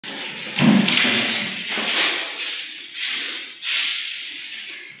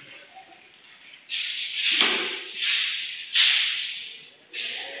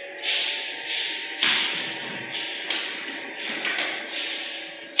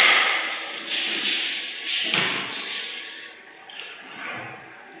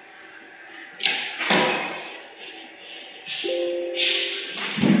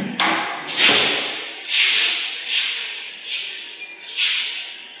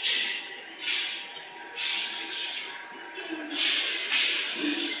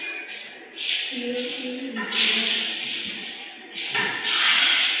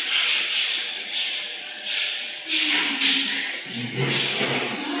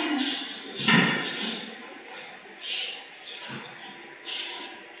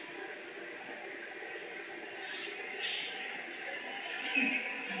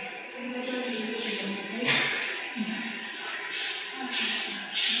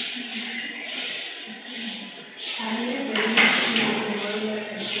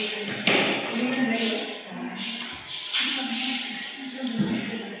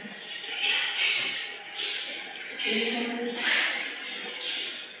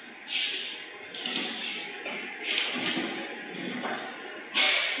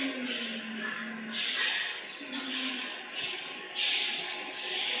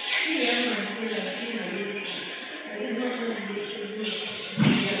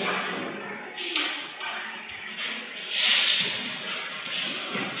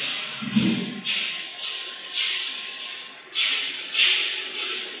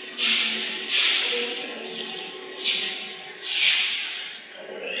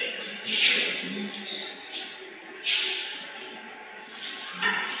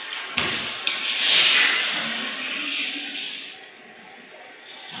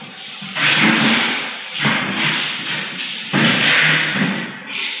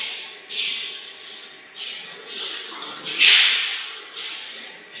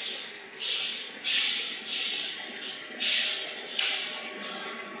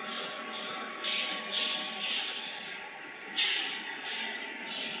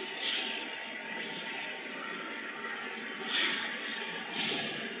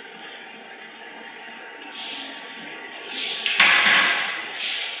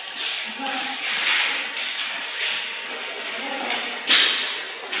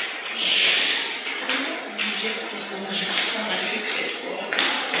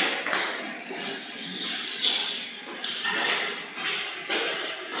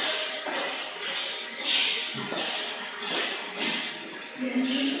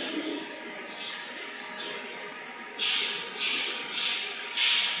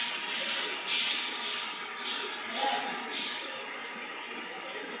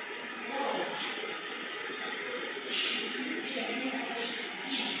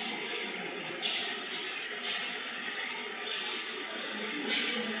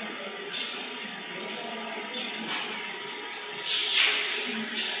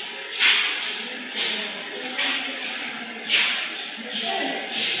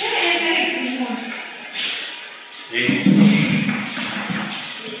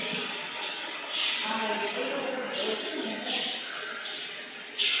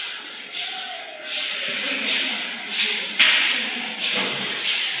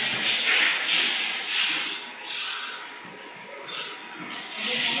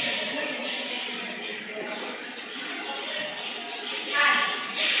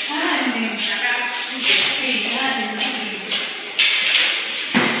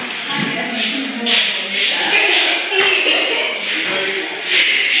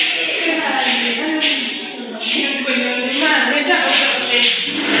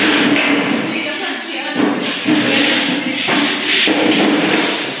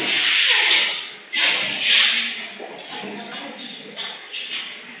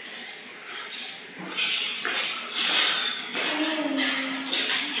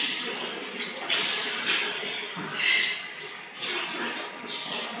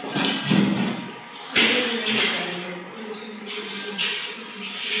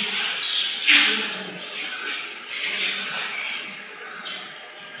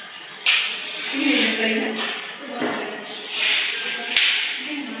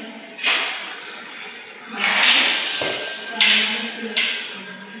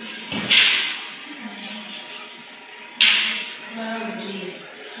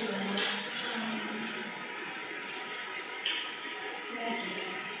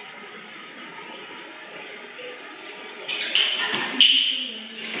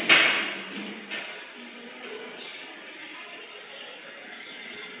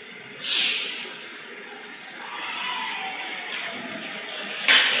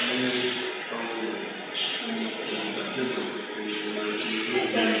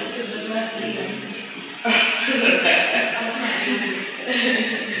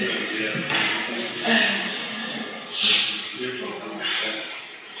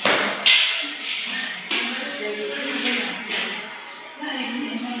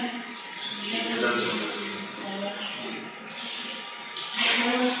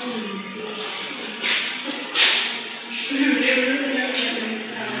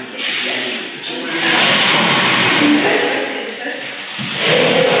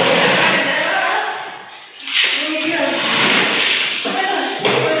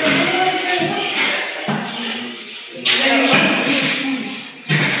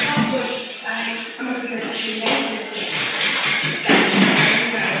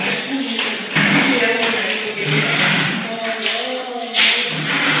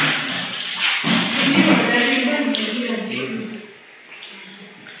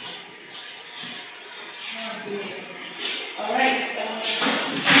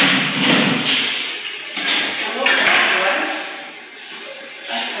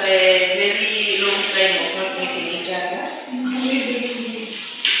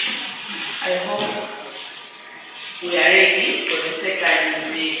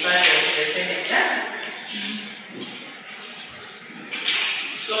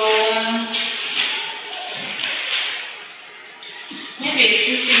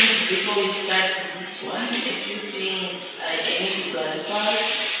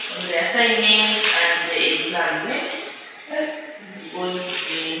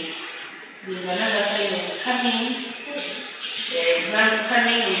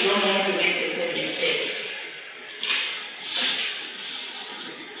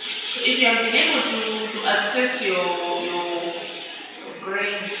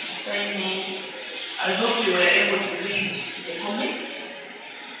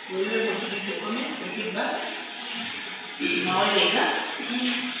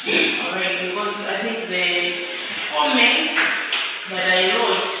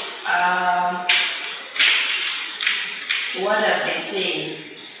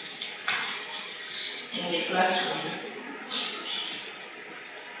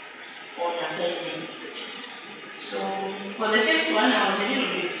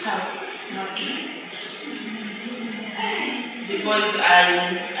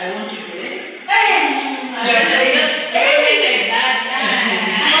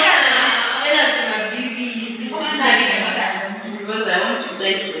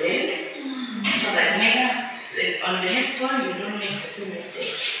On the next one, you don't make Commander,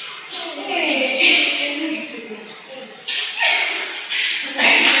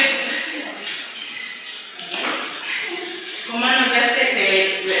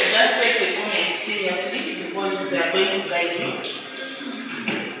 just take the comment seriously because they are going to guide you.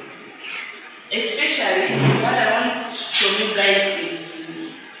 Especially what I want from you guys is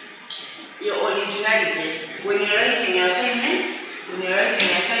your originality. When you're writing your assignment,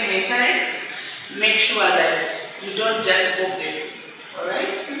 make sure that you don't just copy.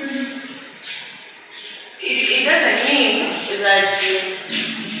 Alright? It doesn't mean that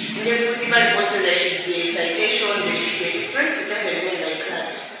everybody wants there should be a citation, there should be a difference. It doesn't mean like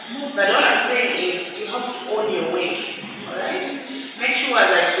that. But all I'm saying is you have to own your way. Alright? Make sure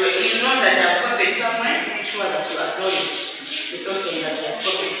that you know that you have copied somewhere. Make sure that you acknowledge the person that you have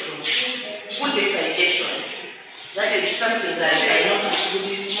copied from. Put the citation. That is something that I noticed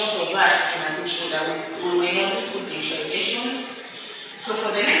with most of us in addition that we will not put the citation. So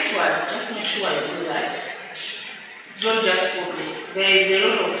for the next one, just make sure you do that. Don't just copy. There is a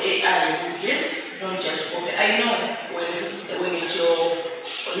lot of AI in this. Don't just copy. I know when it's your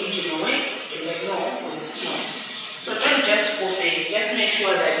original way, you may know when it's not. So don't just copy. Just make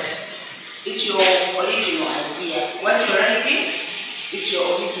sure that it's your original idea. What you're writing is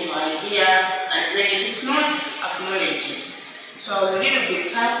your original idea, and then if it's not, acknowledge it. So I was a little bit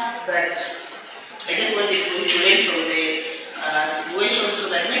tough, but I just wanted to learn from the situation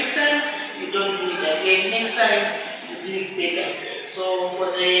so that next time you don't do it again. Next time you do it better. So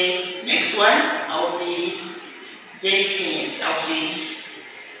for the next one, I'll be very finished. I'll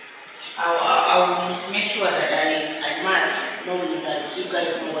make sure that I must know that you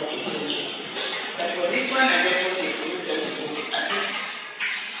guys know what you're doing. But for this one, I just wanted for you guys to at least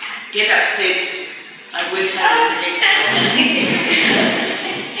get upset and wait for the next one.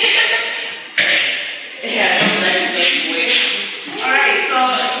 Yeah, don't let it make way. Alright, so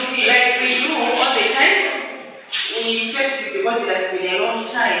like we do all the time, we test it because it has been a long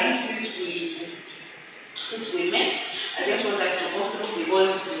time since we met. I just want us to go through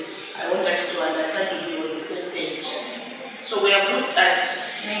because I want us to understand to be on the same page. So we are good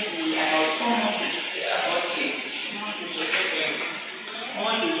at maybe about 4 modules, about 6 modules or topics.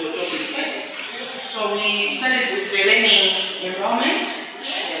 So we started with the learning environment,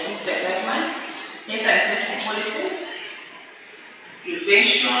 with the assessment, health and safety policies,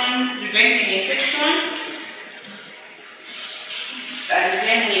 preventing infection, and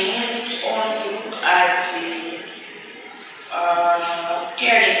then we moved on to look at the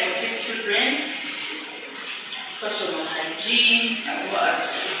caring for sick children, personal hygiene, as well as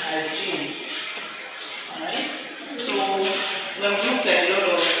hygiene. Alright? So when we looked at a lot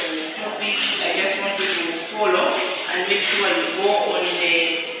of topics, I just wanted to follow and make sure you go on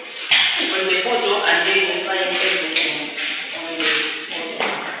the photo and then you find everything on the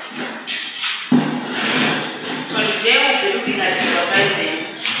photo. So today we'll be looking at supervising.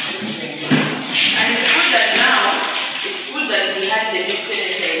 And it's good that we had the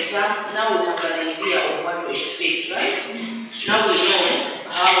mid-semester exam. Now we have an idea of what to expect, right? Now we know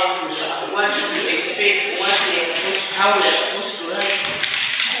what to expect, how we are supposed to write.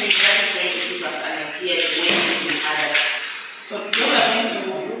 I think that is going to give us an idea of when we had it. So today we are going to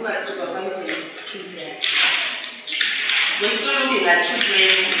look at supervising children. We're still looking at children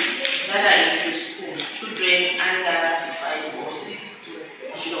that are into school, children under 5 or 6 to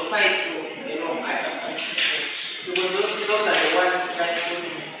 5 to under 5 children. Because those are the ones that go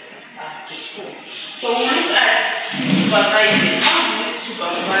to school. So we look at supervising. How do we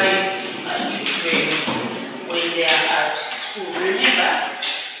supervise children when they are at school? Remember,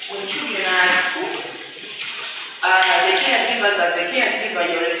 when children are at school, the caregivers, as the caregiver,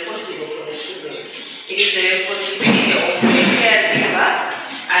 you're responsible for the children. It is the responsibility of the caregiver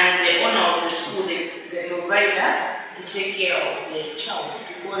and the owner of the school, the provider, to take care of the child.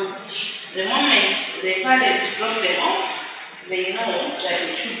 Because the moment the parents drop them off, they know that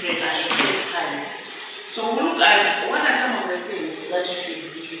the children are in safe hands. So we look at what are some of the things that you should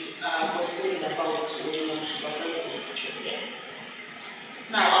be concerned about when you want to supervise the children.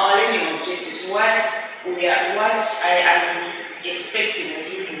 Now, our learning objectives, what I am expecting of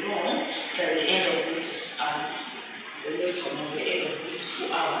you to know at the end of this lesson, at the end of these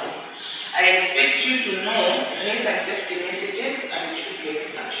 2 hours. I expect you to know health and safety messages and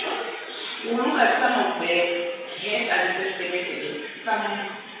children's action. We'll look at some of the health and safety messages, some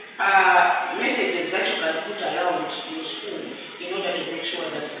messages that you can put around your school in order to make sure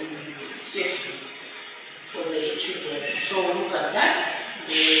that it is safe for the children. So we'll look at that,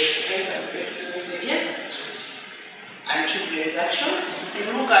 the health and safety messages and children's action.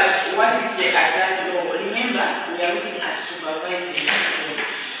 We'll look at what is the adult law. Remember, we are looking at supervising children.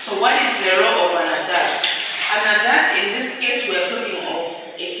 So what is the role of an adult? An adult, in this case, we are talking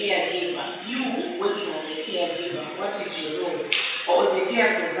of a caregiver. You working as a caregiver, what is your role? Or the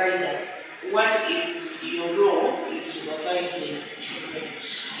care provider, what is your role in supervising children?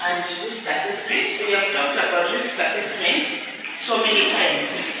 And risk assessment, we have talked about risk assessment so many times.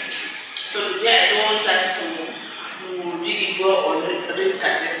 So today I don't want us to really go on risk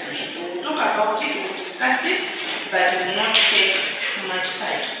assessment. We will talk about it, we will discuss it, but we will not take too much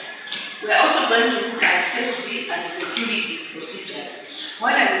time. We are also going to look at safety and security procedures.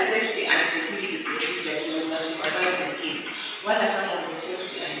 What are the safety and security procedures when we are supervising kids? What are some of the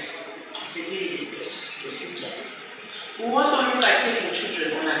safety and security procedures? We also look at taking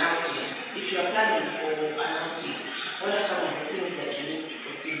children on an outing. If you are planning for an outing, what are some of the things that you need to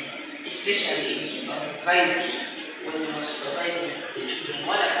consider, especially in supervising, when you are supervising the children?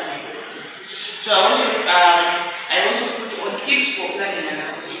 What are some of the things? So I also put on tips for planning an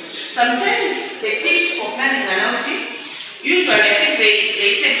outing. Sometimes the tips for planning an outing, usually I think they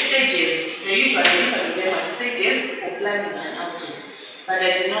take stages. They usually look at them as stages for planning an outing. But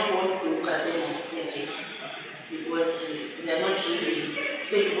I do not want to look at them as stages, because they are not really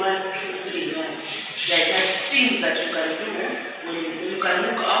stage 1, 2, 3, no. They are just things that you can do when you can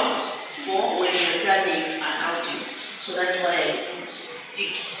look out for when you're planning an outing. So that's why I put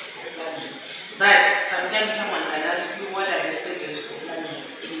tips for planning. But sometimes someone can ask you, what are the stages for planning?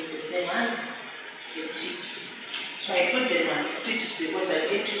 It is the same as the tips. So I put them as tips because I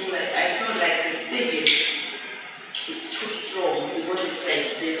feel like the stages is too strong, because it's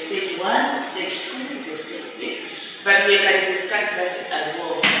like the stage 1, stage 2, the stage 3. But we can discuss that as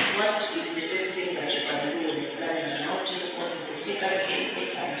well. What is the first thing that you can do when you're planning an outing? What is the second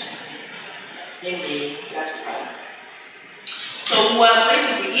thing, and then the last part. So we are going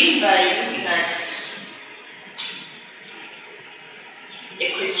to begin by looking at a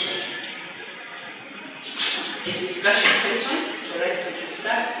question. A discussion question. So let's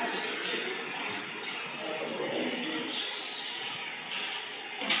discuss.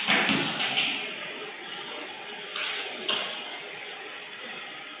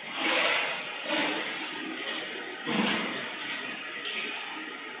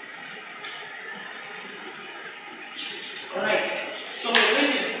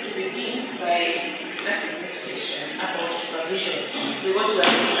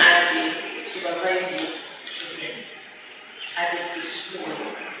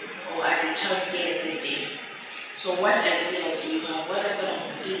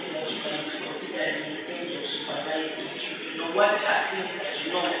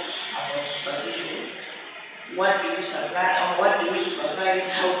 What do you supervise, or what do you supervise,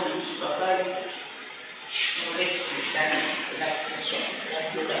 how do you supervise? So let's discuss that question. Let's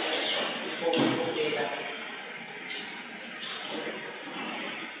do that question before we go further.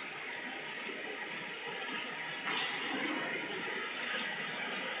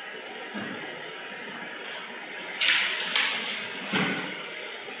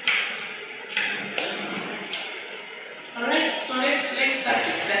 Alright, so let's start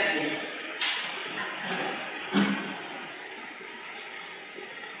discussing.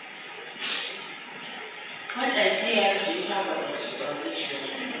 What ideas do you have about supervision?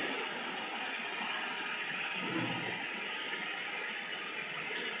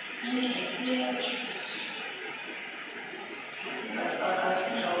 Any ideas?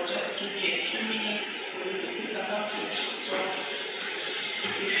 I'll just give you a few minutes for you to think about it. So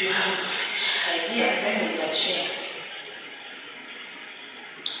if you have ideas, then we can share.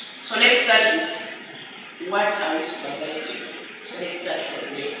 So let's start with what are we supervising? So let's start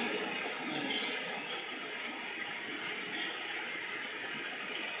from there.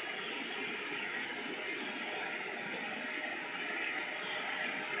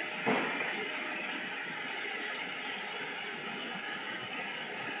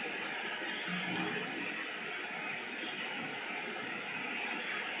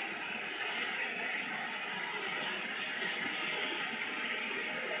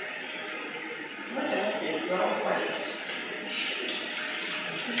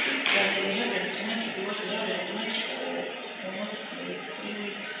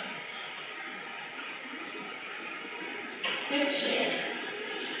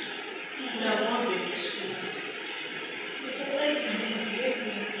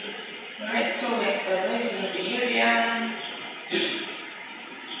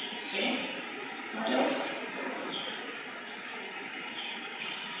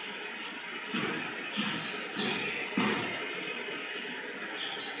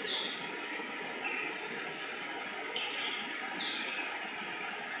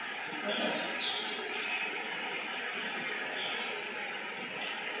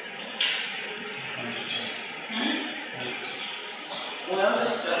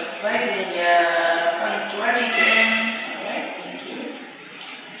 supervising their punctuality. Alright, thank you.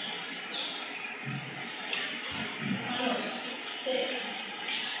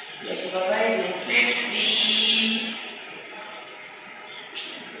 You're supervising safety.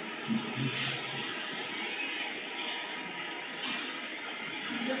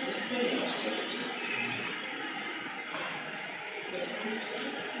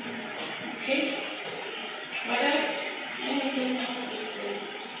 Okay. What else? Anything else?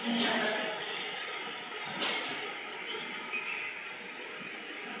 Any other?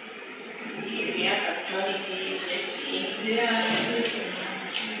 Behavior, actuality, safety, their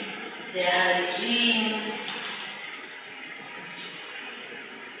hygiene,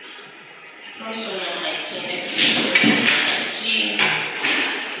 personal hygiene,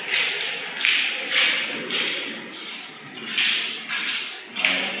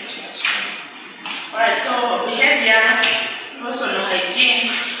 Alright, so behavior, personal hygiene,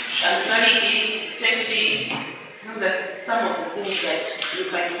 punctuality, safety, those are some of the things that you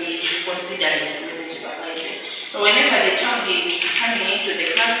can be considering when supervising. So whenever the child is coming into the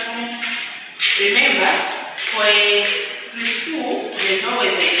classroom, remember, for a preschool, there's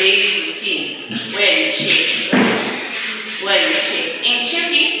always a daily routine where you check, right? In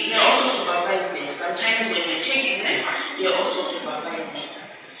checking, you're also supervising. Sometimes when you're checking them, you're also supervising.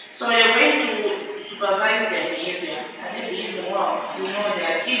 So you're going to supervise their behavior, and they behave well. You know, they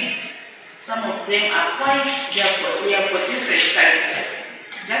are kids. Some of them are quite, we have got different characters.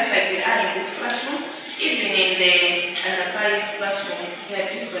 Just like they are in this classroom, even in the under-5 classroom, they are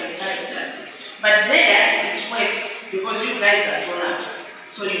different characters. But there, it's worse because you guys are grown up.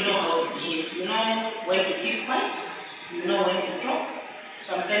 So you know how to behave. You know when to keep quiet. You know when to talk.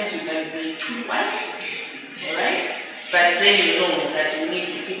 Sometimes you can be too quiet. Alright? But then you know that you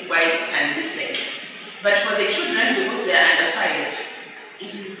need to keep quiet and listen. But for the children, because they are under 5,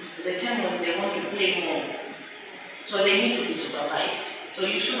 it is the time when they want to play more. So they need to be supervised. So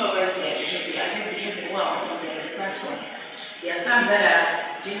you supervise their behavior. Are they behaving well when they're in the classroom? There are some that are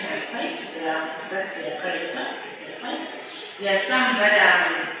generally quiet. That's their character. They're quiet. There are some that are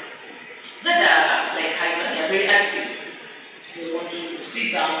like hyper. They are very active. They want to sit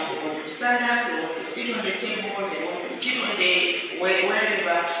down. They want to stand up. They want to sit on the table. They want to sit on the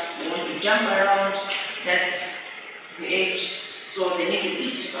wherever. They want to jump around. That's the age. So they need to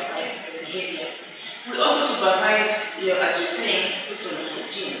be supervised the behavior. We also supervise, as you're saying, personal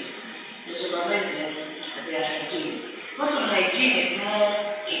hygiene. You supervise their hygiene. Personal hygiene is more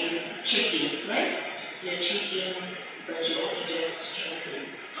in checking, right? You're checking, but you also just trying to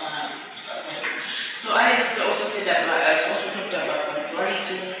supervise. So I also said that I also talked about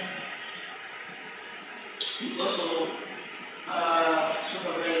punctuality. We also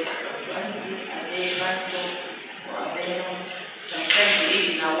supervise punctuality, and they random or are they not. Sometimes we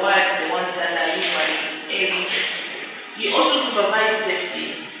even award the ones that are usually ailing. You also supervise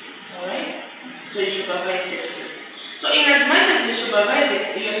safety. Alright? So you supervise safety. So in as much as you're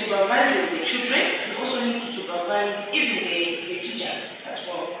supervising the children, you also need to supervise even the teachers as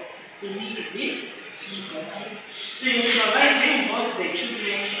well. You need to be supervised. So you're supervising both the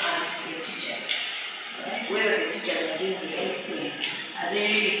children and the teachers. Right? Whether the teachers are doing the right thing. Are they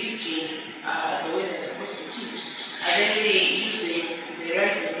really teaching the way they're supposed to teach? Are they really using the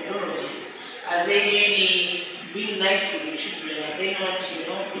right methodology? Are they really being nice to the children? Are they not,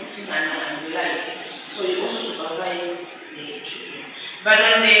 putting and the like? So you also supervise the children. But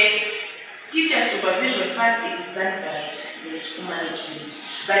on the teacher supervision part, it is done by the school management.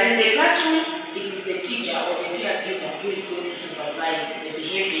 But in the classroom, it is the teacher or the caregiver who is going to supervise the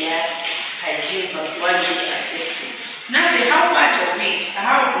behavior, hygiene, punctuality, and safety. Now the how part of it,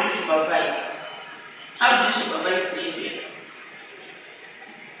 how do you supervise? How do you supervise behavior?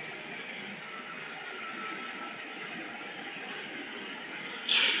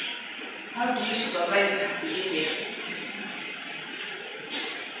 How do you supervise behavior?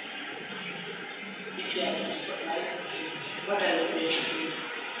 If you are to supervise, what are you going to do?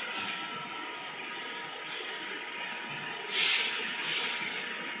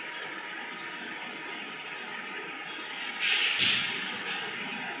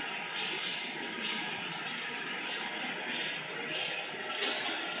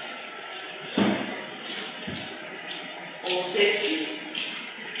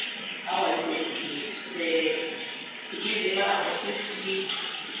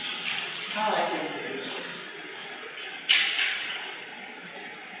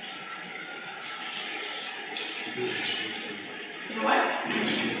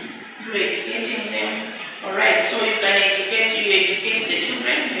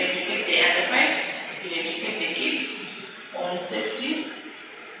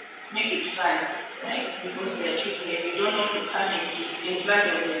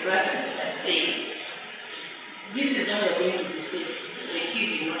 you're going to be safe. The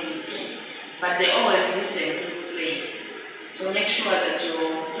kids will not listen, but they always listen to play. So make sure that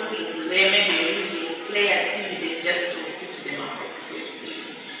you're talking to them, maybe you're using play activities just to teach them about safety.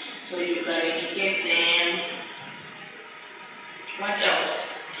 So you can educate them. What else?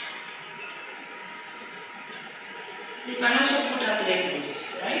 You can also put up labels,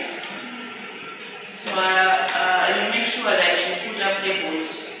 right? So you make sure that you put up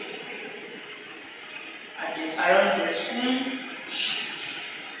labels around the school,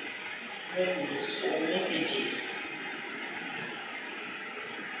 labels or messages.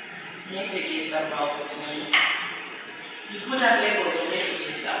 Messages about you put up labels or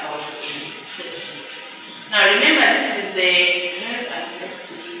messages about safety. Now remember, this is the health and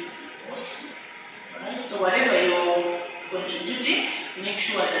safety course. Alright? So whatever you're contributing, make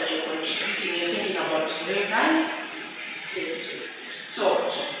sure that you're contributing, you're thinking about health and safety. So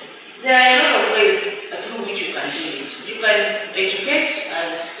there are a lot of ways through which you can do it. You can educate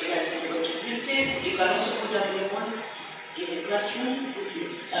as it has been contributed. You can also put up labels in the classroom, which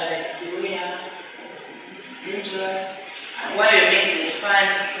is where dangerous, and while you're making it fun,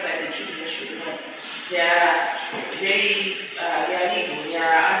 so that the children should know. They are legal, they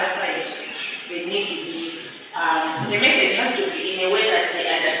are under fight. They need to be, the message has to be in a way that they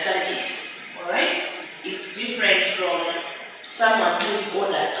understand it. Alright? It's different from someone who is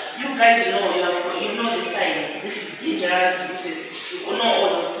older. You guys know, you know the signs. This is dangerous, you know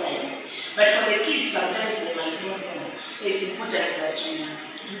all the signs. But for the kids, sometimes they might not know. So it's important that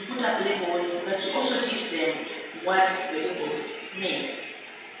you put up labels, but you also teach them what the labels mean.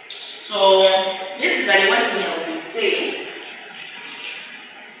 So basically what we have been saying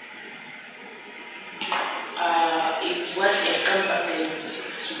is what encompasses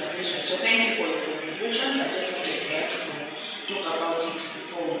supervision. So thank you for your contribution. I just wanted to talk about it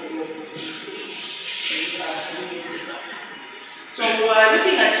before we go So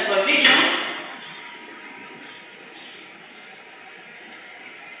looking at supervision,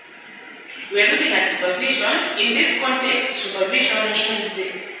 we are looking at supervision. In this context, supervision means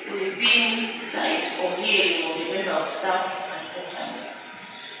within sight or hearing of the member of staff and sometimes.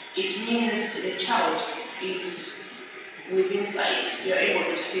 It means the child is within sight. You are able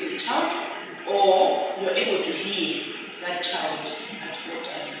to see the child, or you are able to hear that child at all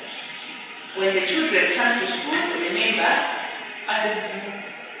times. When the children come to school, remember, as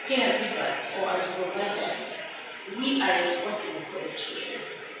caregivers or as providers, we are responsible for the children.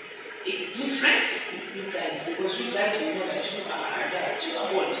 It's different with you guys, because you guys will know that you are adults, you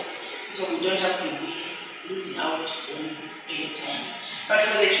are old, so we don't have to be losing out on any time. But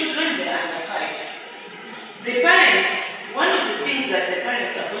for the children, they are under 5. The parents, one of the things that the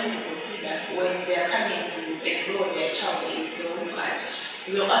parents are going to consider when they are coming to explore their child is they will look at,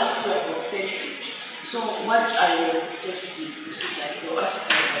 they'll ask you about safety. So what are your safety procedures? They'll ask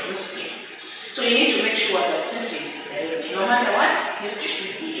you about those things. So you need to make sure that safety is priority. No matter what, safety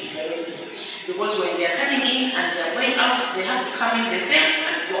should be a priority. Because when they are coming in and they are going out, they have to come in the same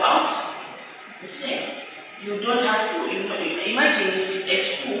and go out the same. You don't have to, imagine if at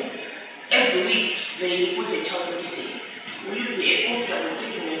school, every week they put a child missing. Will you be comfortable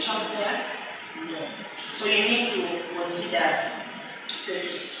taking your child there? No. So you need to consider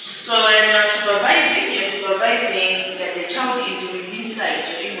safety. So when you're supervising that the child is within sight,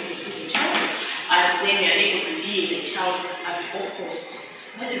 you're able to see the child, and then you're able to hear the child at all costs.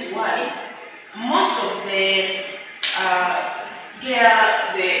 That is why most of the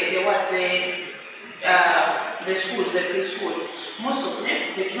schools, the preschools, most of them,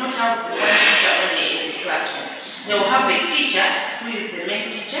 they do not have one teacher only in the classroom. They will have a teacher who is the main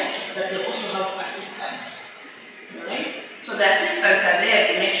teacher, but they also have assistants. Alright? So the assistants are there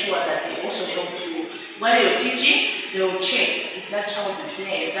to make sure that they also help you. While you're teaching, they will check if that child is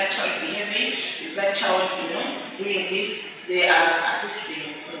there, if that child is behaving, if that child, doing this, they are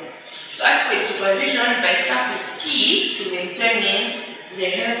assisting. So aspect supervision by staff is key to maintaining the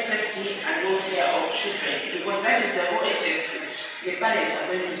health, safety, and welfare of children, because that is the whole essence. The parents are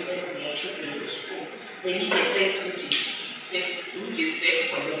going to send their children to school. They need a place which is safe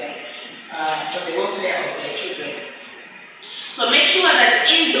for the welfare of their children. So make sure that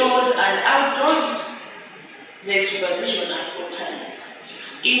indoors and outdoors there is supervision at all times.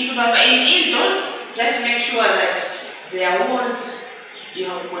 In indoors, just make sure that there are walls, you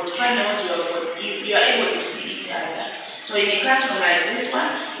have got panels, you are able to see each other. So in a classroom like this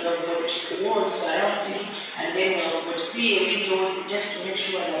one, you have got walls around it, and then you have got windows just to make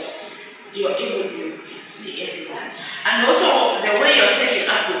sure that you are able to see everyone. And also, the way you are setting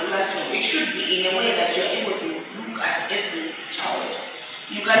up the classroom, it should be in a way that you are able to look at every child.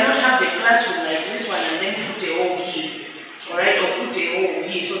 You cannot have the classroom like this one and then put a whole key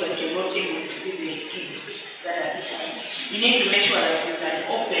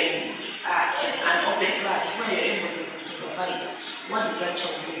supervise. What is that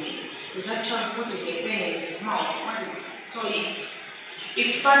child doing? Is that child putting a pen in his mouth? So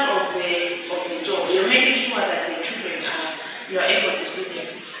it's part of the job. You're making sure that the children you're able to see them.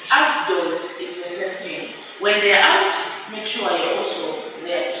 Outdoors is the same thing. When they're out, make sure you're also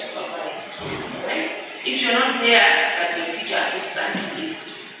there to supervise. Alright? If you're not there, that your teacher assistant is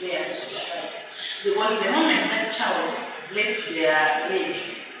there to supervise. Because the moment that child lets their leg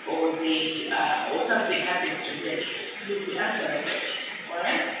or something happens to them, you'll be answering.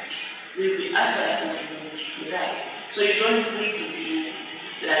 Alright? You'll be answering right. So you don't need to be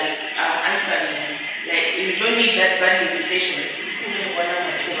like answering, like you don't need that bad reputation. No,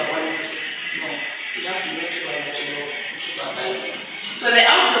 you have to make sure that you're supervising. So the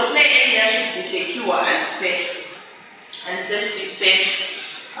outdoor play area should be secure and safe. And safety steps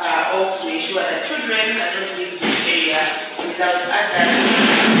also ensure that children cannot leave this area without adults.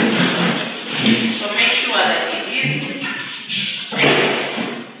 So make sure that it is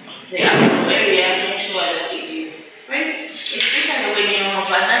the outdoor area, make sure that it is safe, especially when you have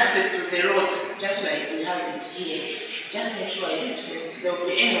an access to the road, just like we have it here. Just make sure it is safe. There will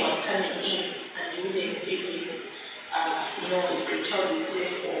be anyone coming in and you wouldn't even know if the child is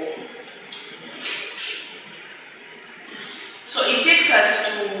safe or. So it takes us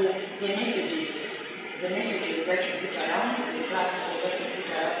to the messages that you put around the class or that you put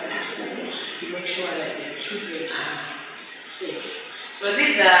around the school to make sure that the children are safe. So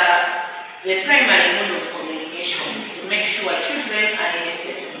these are the primary mode of communication to make sure children are in a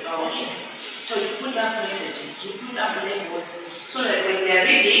safe environment. So you put up messages, you put up labels, so that when they are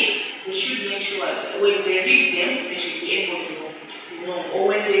reading, they should make sure that when they read them, they should be able to know. Or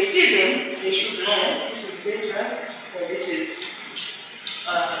when they see them, they should know this is dangerous or this is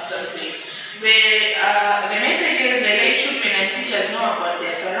something. The messages they let children and teachers know about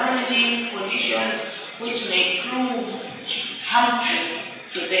their surrounding conditions which may prove harmful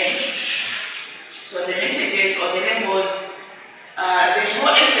to them. So the messages or the labels, there's no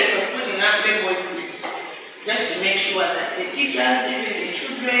essence of putting up labels just to make sure that the teachers, even the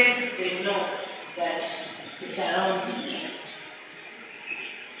children, they know that the surrounding is.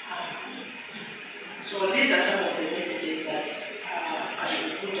 So these are some of the messages that I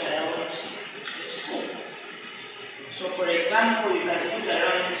will put around the school. So for example, you can put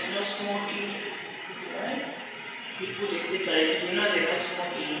around no smoking, right? You put a cigarette, you know they're not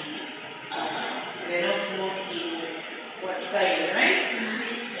smoking. What side, right?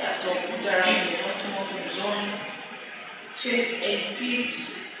 Yeah, so put around the no smoking zone. Check a seat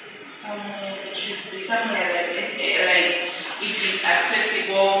somewhere. It should be somewhere like it is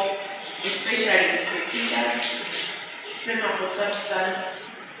accessible, especially for teachers. Flammable substance,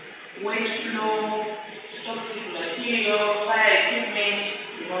 wet flow, toxic material, fire equipment,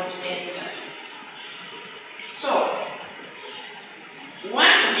 do not enter. So,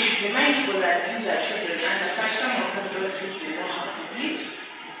 one, we should be mindful that these are children and some of them don't really know how to read.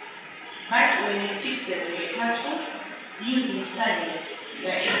 But when you teach them in the classroom, using science, they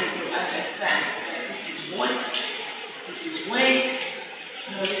are able to understand that this is what, this is wet,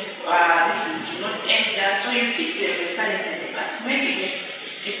 this is not enter. So you teach them the science in the class, make it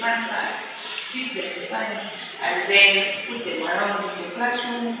a fun class, teach them the science, and then put them around in the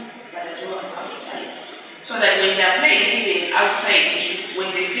classroom, but as well as outside. So that when they are playing even outside,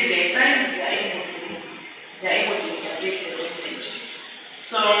 when they see their science, they are able to interpret the message.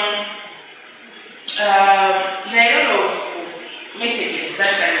 So there are a lot of messages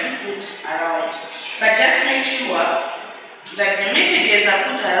that can be put around, but just make sure that the messages are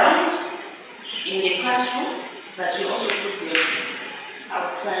put around in the classroom, but you also put them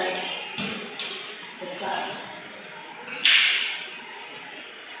outside the class.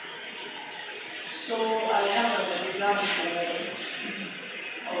 So I have an example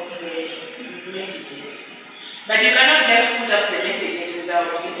of the messages. But you cannot just put up the messages without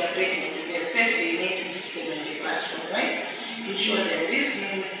interpreting it. First you need to teach them in the classroom, right? To show them this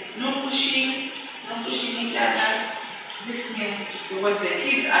means no pushing each other. This means because the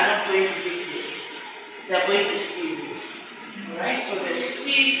kids are not going to read this. They are going to see this. Alright? So they will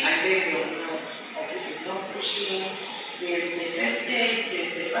see and then they will know that this is not pushing. There is the first aid, there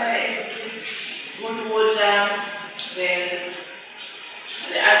is the fire exit, good water, then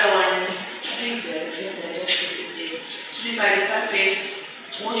the other one, I think sleep by the surface,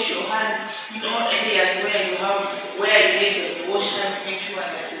 wash your hands, in all areas where you need to wash hands, make sure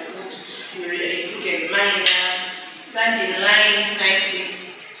that you put a minor, stand in line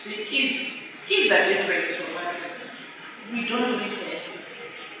nicely. The kids are different from us. We don't listen.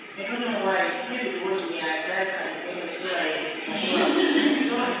 I don't know why. Maybe because we are dark and maybe we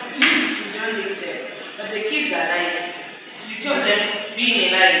don't listen. But the kids are nice.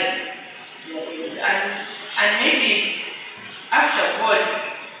 God,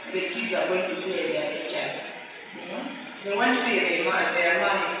 the kids are going to fear their teachers. You know? They won't fear their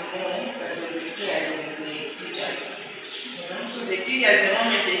mom is known, but they will fear the teachers. You know? So the teachers, the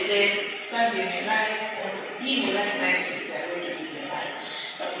moment they say, stand in the line, or be in the line, they are going to be in the line.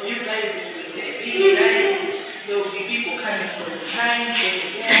 But for you guys, if you say, be in the line, there will be people coming from behind,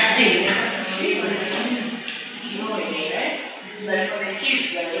 right? But for the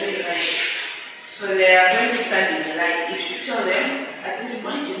kids, they are very right. So they are going to stand in the line. If you tell them, at this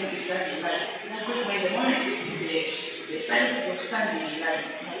point, you need to stand in line. When the moment they stand in the line.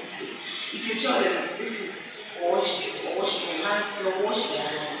 If you tell them, this is wash your hands, they'll wash their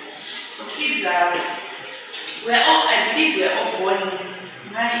hands. So kids are, I believe we're all born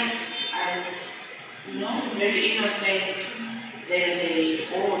nice and, very innocent. Then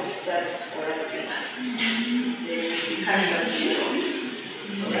they all start corrupting us. They become the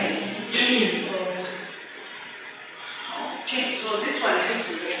right? Okay, so this one I think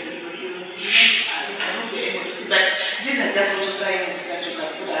I hope you're able to see, but these are just also signs that you can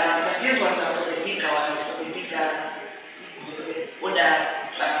put around, but these ones are for the bigger ones, for the bigger older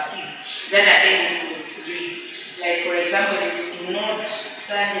kids that are able to read. Like for example, you not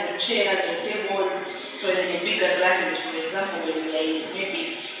stand on chairs or tables, so in the bigger classes, for example, when there is maybe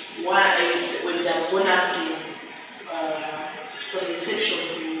when they are born up to for the section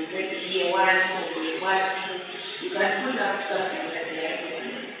to maybe year 1 or year 1, 2, you can put up something like that.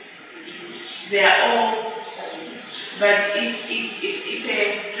 They are all studying, but it's a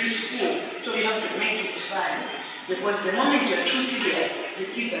preschool, so you have to make it fun. Because the moment you're too serious, the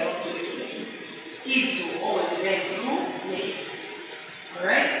kids are not going to learn. Kids will always learn through play.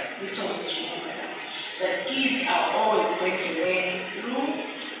 Alright? We told you remember that. That kids are always going to learn through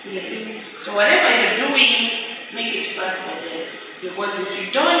play. So whatever you're doing, make it fun for them. Because if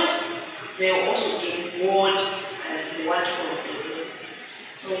you don't, they will also get bored and they want to follow.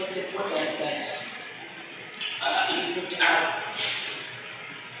 So it's important that you put up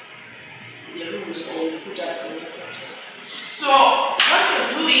the rules or you put up the rules. So what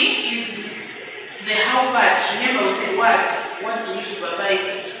you're doing is the how part. Remember we said what do you supervise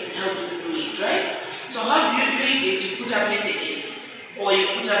and how do you do it, right? So how do you do it is you put up messages or you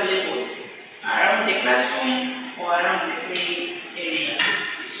put up labels around the classroom or around the play area.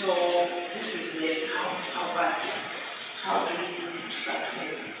 So this is the how part. How do you do it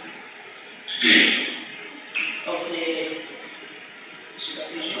of the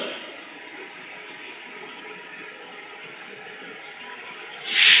supervision.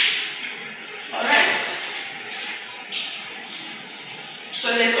 Alright. So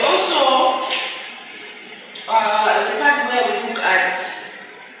there's also the part where we look at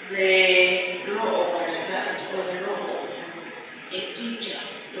the role of an adult or the role of a teacher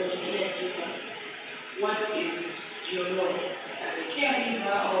or a caregiver. What is your role as a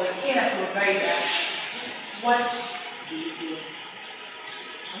caregiver or a care provider? What do you do?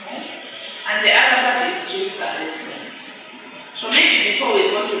 Okay? And the other part is risk assessment. So maybe before we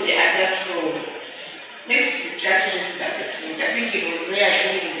go to the adult role, let's discuss risk assessment. I think it was rare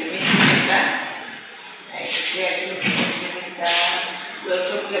during the meeting center. We are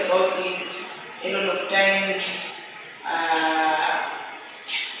talking about it a lot of times.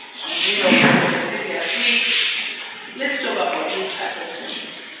 Let's talk about risk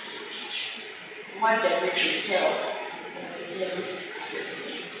assessment. What does it entail?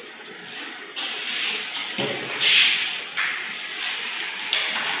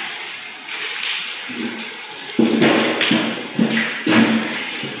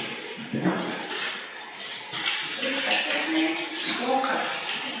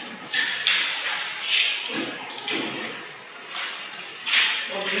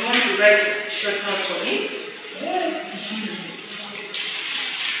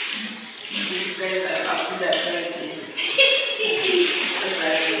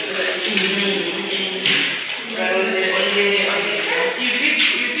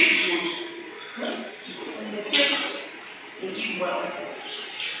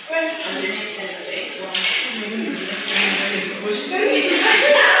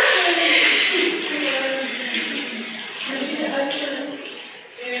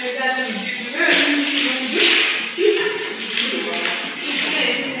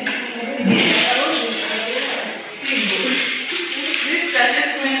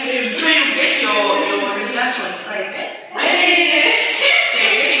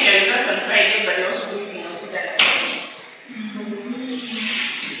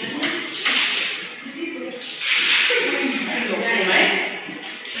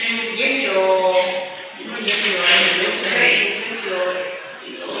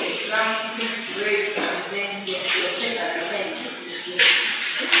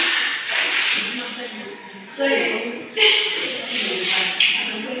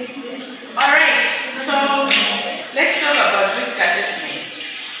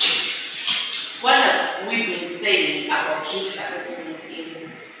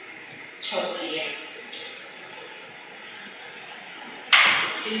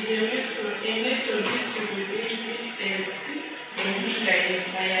 is a method used to prevent distance and being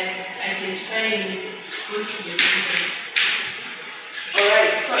identifying both the children.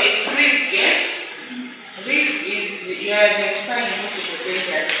 Alright, so it's risk, yes? Risk is you are identifying most of the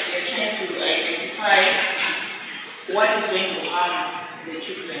dangers. You are trying to identify what is going to harm the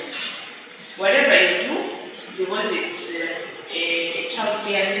children. Whatever you do, because it's a child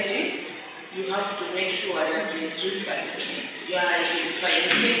care setting, you have to make sure that there is risk assessment. You are identifying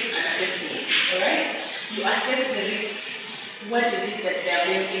risk and assessing it. Alright? You assess the risk. What is it that they are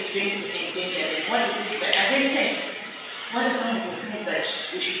going to endanger them? What is it that, as I said, what are some of the things that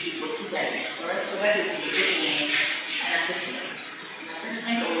we should be considering? Alright? So that is the beginning an assessment. An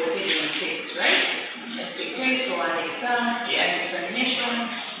assessment or we're taking a test, right? Just a test or an exam, an examination,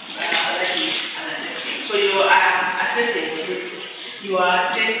 that is an assessment. So you are assessing the risk. You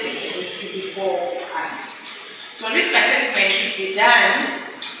are testing the risk beforehand. So risk assessment should be done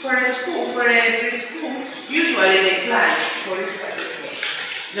for a school. For a school, usually they plan for risk assessment.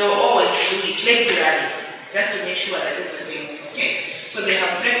 They will always do it regularly, just to make sure that everything is okay. So they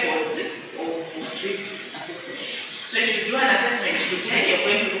have records of risk assessment. So if you do an assessment today, you're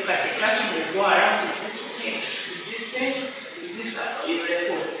going to look at the classroom, you go around and say, okay, is this test, is this your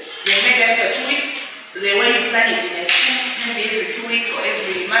record? Then maybe after 2 weeks, the way you plan it in a school, maybe every 2 weeks or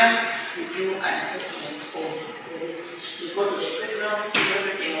every month, you do an assessment of the risk. You go to the playground, is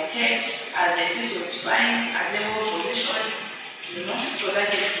everything okay? Are the students fine? Are they well positioned? You know, so that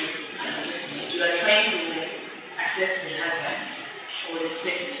is an assessment. You are trying to assess the hazard or the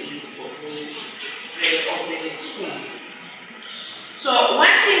safety of the school. So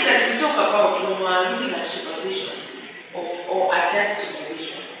one thing that we talk about when we are looking at supervision or adult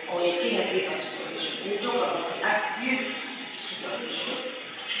supervision or a caregiver supervision, we talk about active supervision,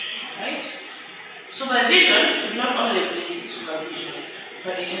 right? Supervision should not only be supervision,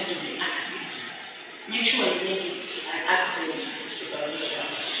 but it has to be active. Make sure you make it an active supervision.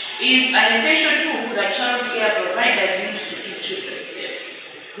 Is an essential tool that child care providers use to keep children safe.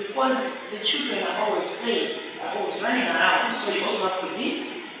 Because the children are always playing, are always running around, so you also have to be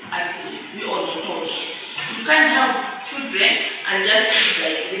active. We all know you can't have children and just keep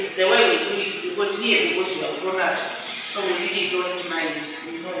like this, the way we do it, because you are grown up, so we really don't mind.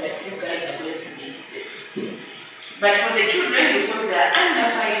 We know that you guys are going to be safe. But for the children, because they are under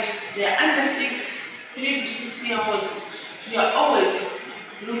 5, they are under 6, 3 to 6 years old, we are always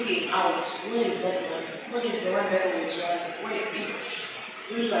looking out. Where is that one? What is the one that always runs? Where is it?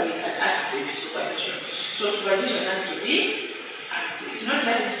 Usually an active supervision. So supervision has to be active. It's not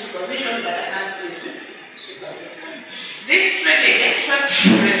just supervision, but an active supervision. This strategy tracks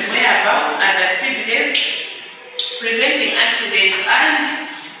children's whereabouts and activities, preventing accidents and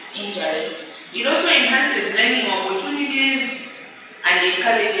injuries. It also enhances learning opportunities and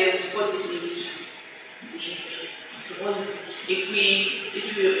encourages positive behavior. Because if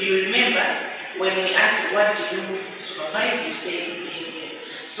you remember, when we asked what do you supervise, you say behavior.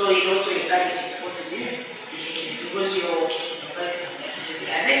 So it also encourages positive behavior because you're supervising their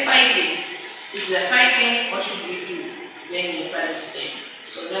behavior. Are they fighting? If they're fighting, what should we do? Then you punish them.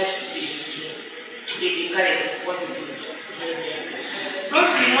 So that should be it encourages positive behavior.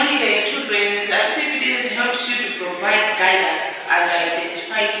 Closely monitoring children's activities helps you to provide guidance and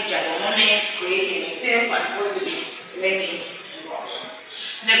identify teachable moments, creating a safe and positive learning environment.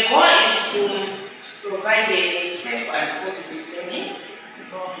 The goal is to provide a safe and positive learning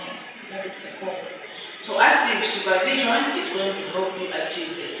environment. That is the goal. So active supervision is going to help you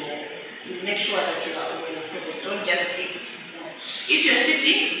achieve the goal. You make sure that you are aware of it. Don't just sit. If you're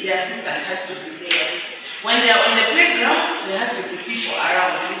sitting, the assistant has to be there. When they are on the playground, there has to be people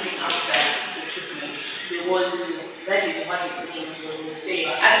around looking after the children. Because that is what it means when we say you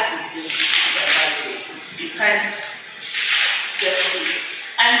are actively supervising. You can't just sit.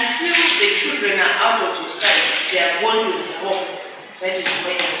 Until the children are out of your sight, they are going to the home. That is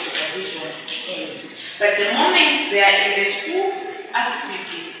when the supervision ends. But the moment they are in the school,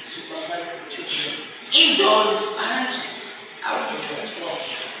 actively supervise the children. Indoors and out of the home.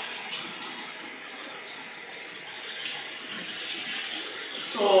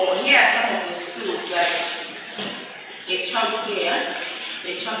 So here are some of the skills that a child care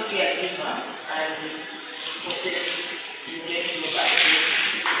giver and possess in getting to look at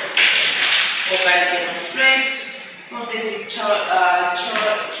demonstrate four basic child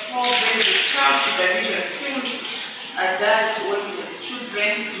supervision skills adults working with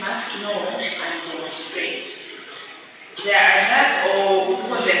children must know and demonstrate. There are adults or we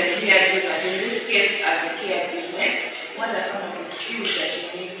call them the caregivers. In this case, as a caregiver, what are some of the skills that you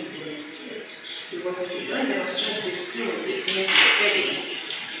need to demonstrate? Because if you don't demonstrate the skills, it means you're failing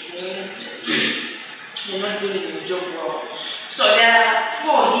not doing the job well. So there are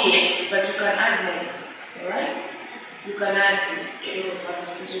 4 here, but you can add more. Alright? You can add a lot of other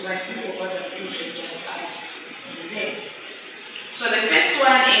things. You can think of other things that you can add. Okay. So the first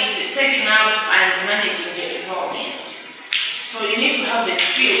one is setting up and managing the environment. So you need to have the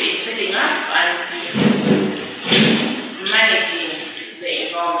skill in setting up and managing the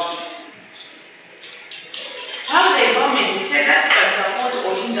environment. How the environment is set up can support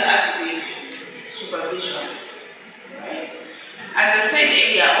or hinder active supervision. Right? As I said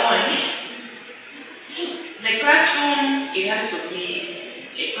earlier on, the classroom, it has to be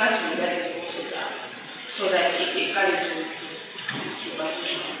a classroom that is well set up so that it encourages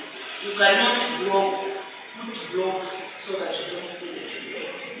supervision. You cannot put blocks so that you don't see the children.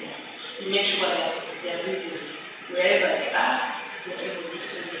 You make sure that they are visible wherever they are, you're able to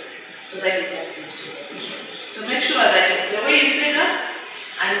see them. So that is active supervision. So make sure that the way you set up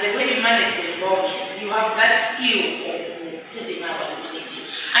and the way you manage the environment, you have that skill of setting up and managing.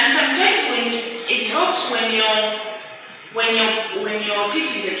 And sometimes it helps when you're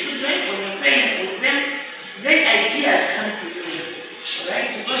teaching the children, when you're playing with them, then ideas come to you.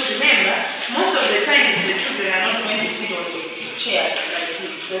 Alright? Because remember, most of the time the children are not going to sit on the chair like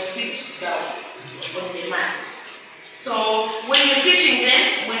this, they'll sit down on the mat. So when you're teaching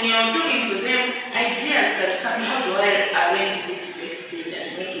them, when you're talking to them, ideas that come, how do I arrange this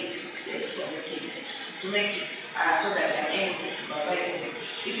and make it for the kids, to make it so that they're able to supervise them.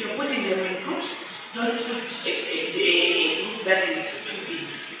 If you're putting them in groups, don't put a group that is too big.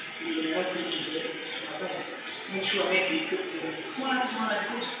 You will not be able to supervise. Make sure maybe you put them in smaller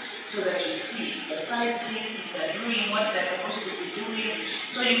groups so that you see the five things they're doing, what they're supposed to be doing.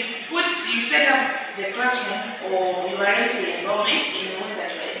 So you set up the classroom or you arrange the environment in a way that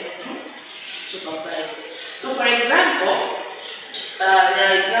you are able to supervise. So for example, there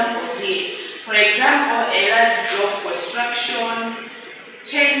are examples here. For example, a large block construction,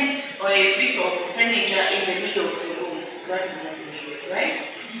 tent or a piece of furniture in the middle of the room. That is not needed,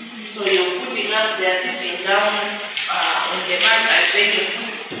 right? So you're putting up, they're sitting down on the mat and then you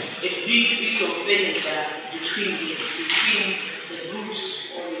put a big piece of furniture between the groups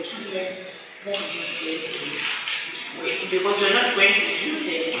or the children. That is not great. Because you're not going to use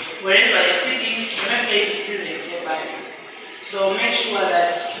them. Wherever you're sitting, you're not going to use them nearby. So make sure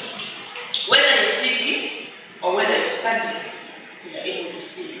that whether you're sitting or whether you're standing, you're able to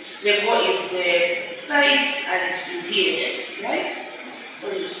see. The goal is the sight and you hear them, right? So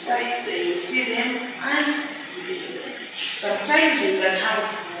you sight, you see them and you hear them. Sometimes we can have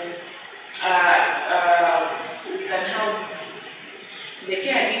the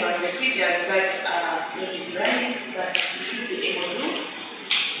caregivers, the teachers that are maybe blind, but you should be able to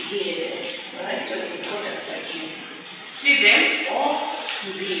hear them, right? So it's important that you see them or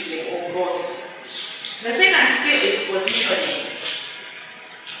you hear them or both. The second skill is positioning.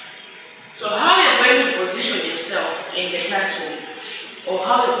 So how you're going to position yourself in the classroom or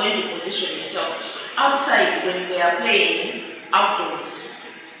how you're going to position yourself outside when they are playing outdoors,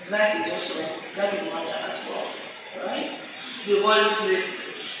 that will matter as well, right? Because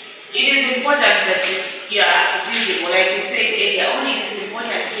it is important that you are visible, like you said earlier, only it is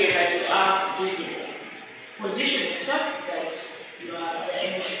important here that you are visible. Position yourself that you are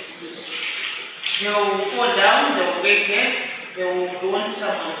able to do. They will fall down, they will get hurt, they will want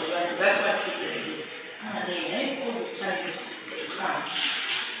someone to run. That's what people do. They all the time they come.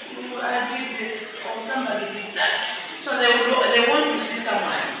 I did this, or somebody did that. So they want to see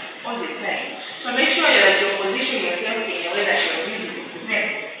someone all the time. So make sure that you position yourself in a way that you are visible to them.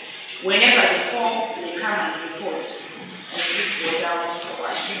 Whenever they fall, they come and report. And this go down, or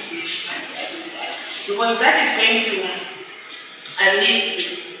I did this, and I did that. Because that is going to at least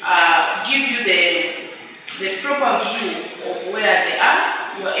give you the proper view of where they are.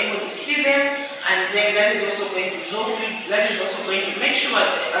 You are able to see them, and then that is also going to help you. That is also going to make sure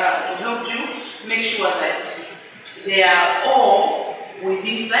to help you make sure that they are all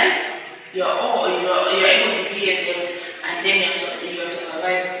within sight. You are able to hear them, and then you are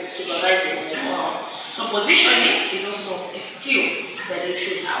supervising them all. So positioning is also a skill that you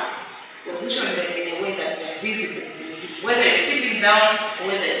should have. Position them in a way that they are visible. Whether you're sitting down or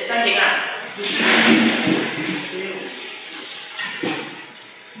whether you're standing up.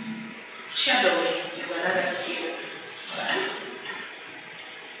 Shadowing is another skill. Right?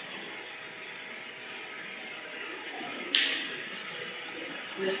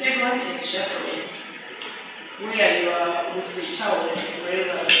 The second is shadowing, where you are with the child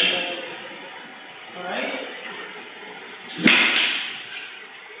wherever you are. Alright?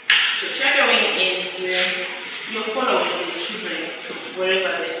 So shadowing is you're following the children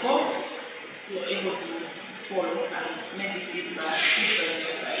wherever they go. You're able to follow and maybe feedback different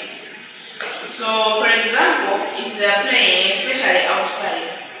society. So, for example, if they are playing, especially outside,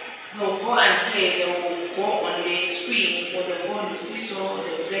 they'll go and play, they will go on the screen, or they'll go on the seesaw,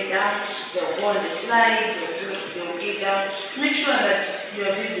 they'll play down, they'll go on the slide, they'll get down. Make sure that you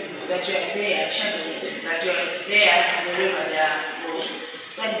are visible, that you are there, shadowing, that you are there wherever they are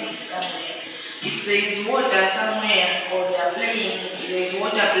standing somewhere. If there is water somewhere, or they are playing, there is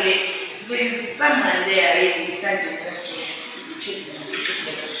water play, there is someone there already standing just to check them.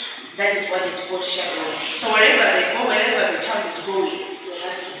 That is what is called shadowing. So wherever they go, wherever the child is going, they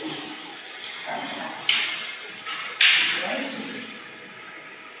have to be somehow. Right?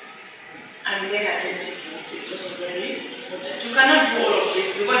 And then attentive is also very important. You cannot do all of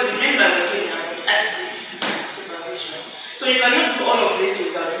this because remember we're talking about active supervision. So you cannot do all of this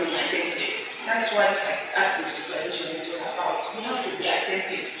without being attentive. That's what active supervision is all about. You have to be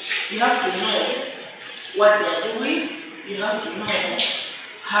attentive. You have to know what they're doing. You have to know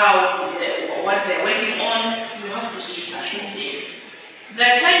what they're working on. You have to be attentive. There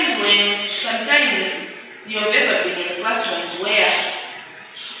are times when sometimes you've ever been in classrooms where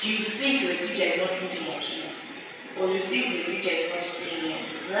you think the teacher is not looking at you, or you think the teacher is not seeing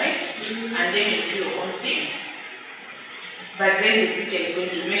you, right? And then you do your own thing. But then the teacher is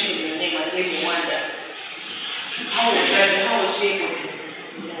going to mention your name, and then you wonder, how was she able to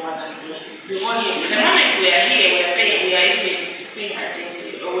know what I'm doing? Because the moment we are here, we are paying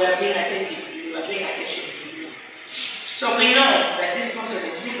attention, or we are being attentive to you, we are paying attention to you. So we know that this person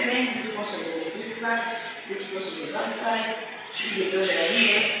is listening, this person is in this class, this person is outside, even though they are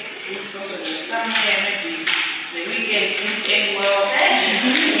here, this person is somewhere, maybe the weekend didn't end well.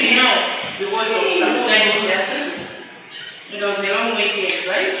 We know because of sometimes it was the wrong weekend,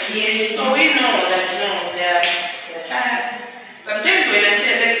 right? Yes. So we know that they're tired. Sometimes when I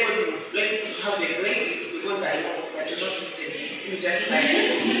say let's have a break, it's because I know that you're not listening. You just like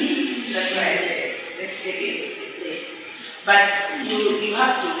that's why I say let's take it. But you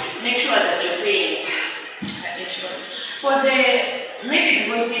have to make sure that you're paying attention. For maybe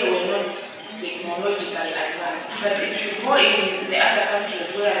because here we're not technologically advanced, but if you go in the other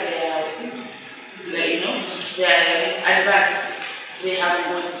countries where they are, they are advanced, they have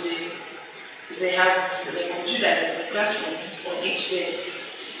the computers in the classroom on each day.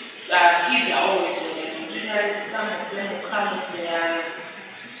 Kids are always on the computers. Some of them will come with their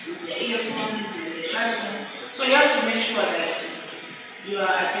earphones in the classroom. So you have to make sure that you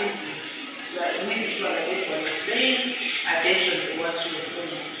are attentive. You are making sure that everyone is paying attention to what you are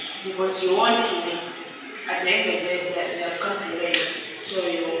doing. Because you want to, at the end of the day, they have come to learn. So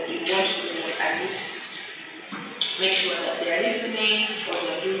you want to at least make sure that they are listening or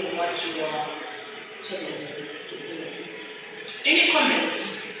they are doing what you are telling them to do. Any comments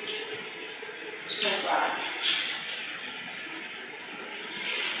so far?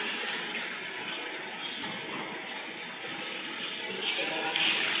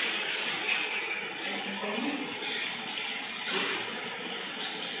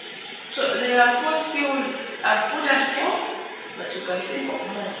 So there are 4 skills I've put at 4, but you can think of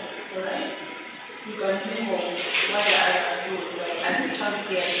more, alright? You can think of what I can do as a child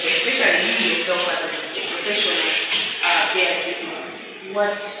caretaker, especially you yourself as a professional caretaker.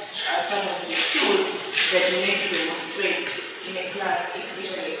 What are some of the skills that you need to demonstrate in a class,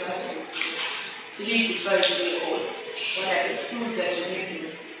 especially a classroom? 3 to 5 years old. What are the skills that you need to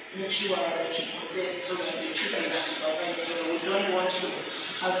make sure that you possess so that the children are supervised? So we don't want to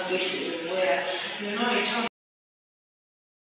have cases where, a child